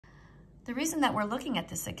The reason that we're looking at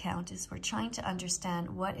this account is we're trying to understand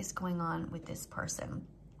what is going on with this person.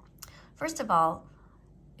 First of all,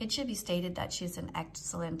 it should be stated that she's an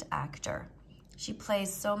excellent actor. She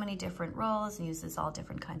plays so many different roles and uses all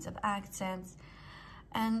different kinds of accents.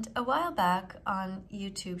 And a while back on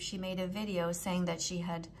YouTube, she made a video saying that she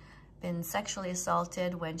had been sexually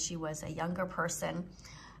assaulted when she was a younger person.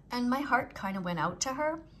 And my heart kind of went out to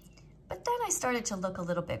her. But then I started to look a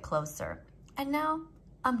little bit closer. And now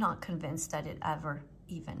I'm not convinced that it ever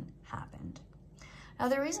even happened. Now,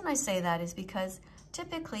 the reason I say that is because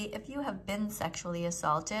typically, if you have been sexually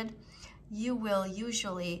assaulted, you will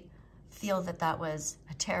usually feel that that was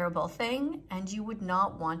a terrible thing and you would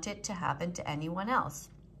not want it to happen to anyone else.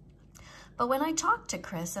 But when I talked to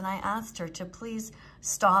Chris and I asked her to please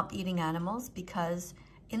stop eating animals because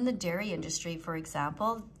in the dairy industry, for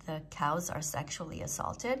example, the cows are sexually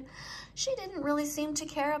assaulted, she didn't really seem to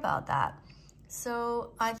care about that.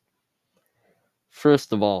 So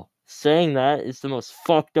First of all, saying that is the most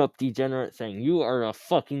fucked up degenerate thing. You are a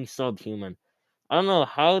fucking subhuman. I don't know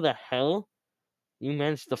how the hell you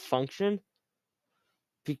managed to function.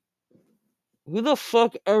 Who the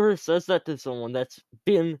fuck ever says that to someone that's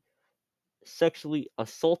been sexually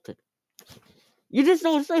assaulted? You just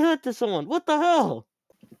don't say that to someone. What the hell?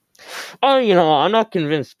 Oh, I'm not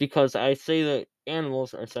convinced because I say that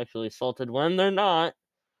animals are sexually assaulted when they're not.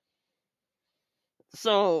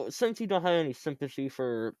 So, since you don't have any sympathy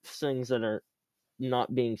for things that are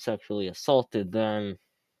not being sexually assaulted, then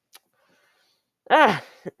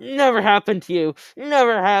never happened to you.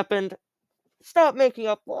 Never happened. Stop making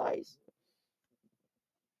up lies.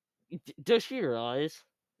 Does she realize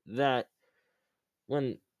that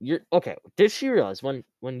did she realize when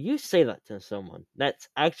you say that to someone that's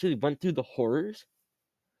actually went through the horrors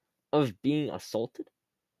of being assaulted?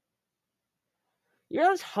 You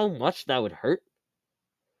realize how much that would hurt?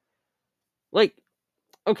 Like,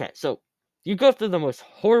 okay, so you go through the most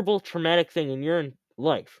horrible, traumatic thing in your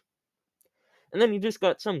life, and then you just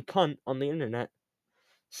got some cunt on the internet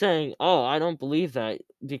saying, oh, I don't believe that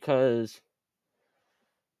because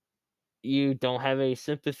you don't have any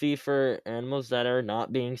sympathy for animals that are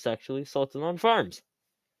not being sexually assaulted on farms.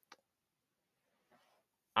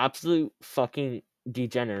 Absolute fucking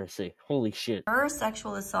degeneracy. Holy shit. her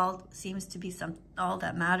sexual assault seems to be all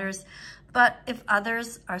that matters. But if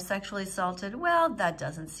others are sexually assaulted, well, that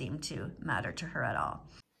doesn't seem to matter to her at all.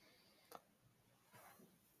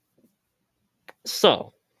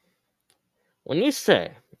 So, when you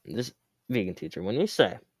say, this vegan teacher, when you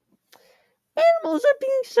say animals are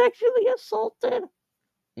being sexually assaulted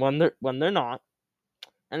when they're not,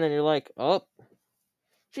 and then you're like, oh,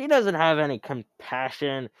 she doesn't have any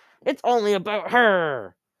compassion. It's only about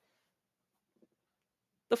her.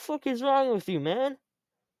 The fuck is wrong with you, man?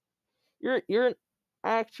 You're an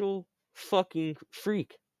actual fucking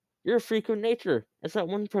freak. You're a freak of nature, as that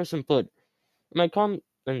one person put in my comment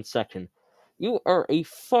section. You are a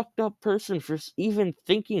fucked up person for even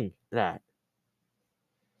thinking that.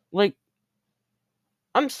 Like,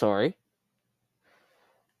 I'm sorry.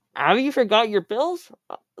 Have you forgot your pills?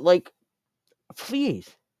 Like, please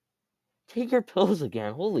take your pills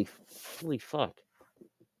again. Holy fuck.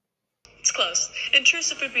 It's close.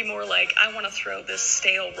 Intrusive would be more like, I want to throw this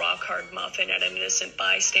stale rock-hard muffin at an innocent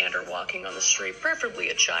bystander walking on the street, preferably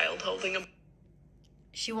a child holding a...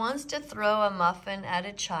 She wants to throw a muffin at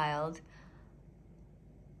a child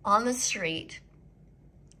on the street,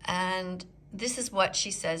 and this is what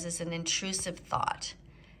she says is an intrusive thought.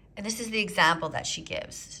 And this is the example that she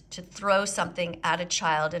gives, to throw something at a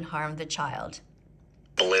child and harm the child.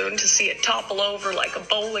 Balloon to see it topple over like a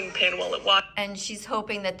bowling pin while it walks. And she's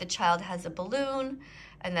hoping that the child has a balloon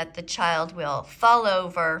and that the child will fall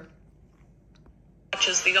over. Which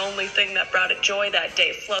is the only thing that brought it joy that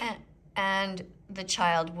day. And the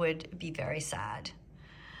child would be very sad.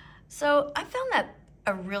 So I found that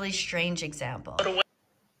a really strange example.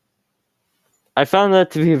 I found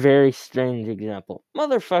that to be a very strange example.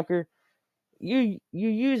 Motherfucker, you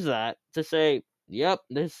use that to say, yep,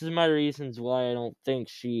 this is my reasons why I don't think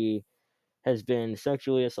she has been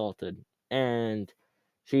sexually assaulted. And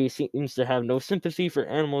she seems to have no sympathy for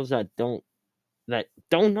animals that do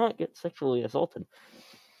not get sexually assaulted.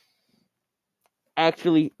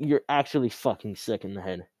 Actually, you're actually fucking sick in the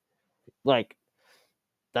head. Like,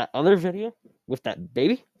 that other video with that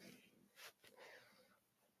baby?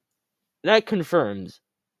 That confirms.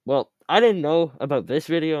 Well, I didn't know about this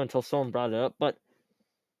video until someone brought it up, but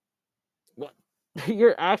what?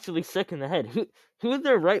 You're actually sick in the head. Who in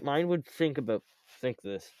their right mind would think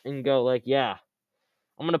this and go like, yeah,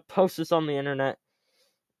 I'm gonna post this on the internet,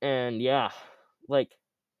 and yeah, like,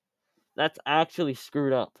 that's actually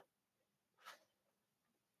screwed up.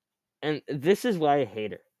 And this is why I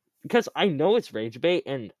hate her. Because I know it's rage bait,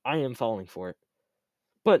 and I am falling for it.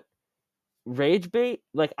 But rage bait,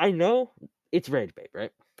 like, I know it's rage bait,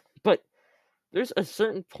 right? But there's a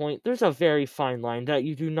certain point, there's a very fine line that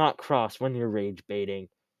you do not cross when you're rage baiting.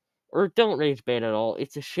 Or don't rage bait at all.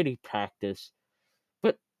 It's a shitty practice.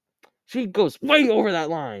 But she goes way over that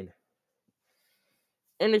line.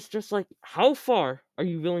 And it's just like, how far are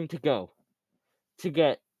you willing to go to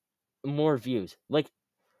get more views? Like,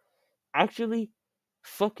 actually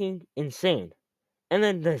fucking insane. And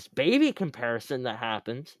then this baby comparison that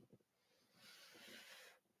happens.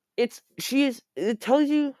 It tells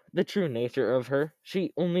you the true nature of her.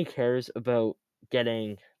 She only cares about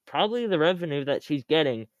getting probably the revenue that she's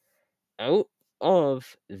getting out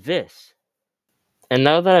of this. And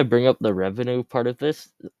now that I bring up the revenue part of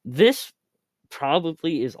this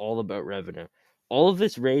probably is all about revenue. All of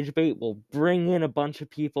this rage bait will bring in a bunch of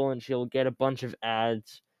people and she'll get a bunch of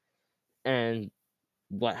ads. And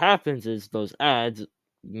what happens is those ads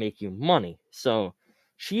make you money. So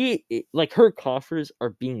her coffers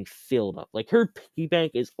are being filled up. Like, her piggy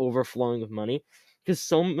bank is overflowing with money because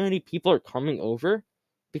so many people are coming over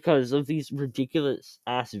because of these ridiculous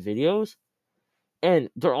ass videos. And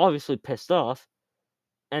they're obviously pissed off.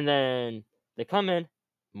 And then they come in,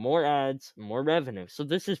 more ads, more revenue. So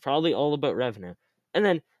this is probably all about revenue. And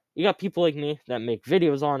then you got people like me that make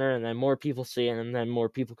videos on her, and then more people see it, and then more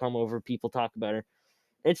people come over, people talk about her.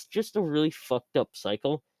 It's just a really fucked up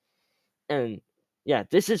cycle. And yeah,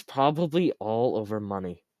 this is probably all over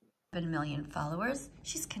money. 7 million followers.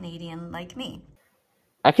 She's Canadian like me.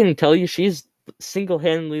 I can tell you she's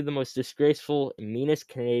single-handedly the most disgraceful, meanest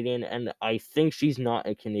Canadian, and I think she's not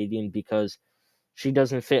a Canadian because she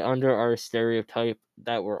doesn't fit under our stereotype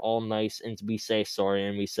that we're all nice and we say sorry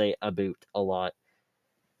and we say about a lot.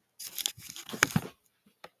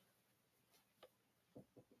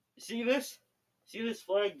 See this? See this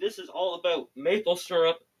flag? This is all about maple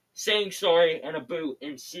syrup, saying sorry, and a boot,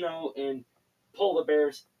 and snow, and polar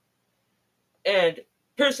bears. And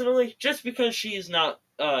personally, just because she is not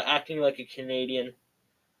acting like a Canadian,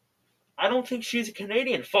 I don't think she's a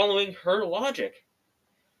Canadian following her logic.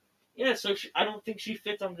 Yeah, so I don't think she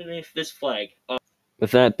fits underneath this flag.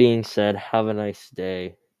 With that being said, have a nice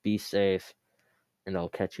day, be safe, and I'll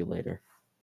catch you later.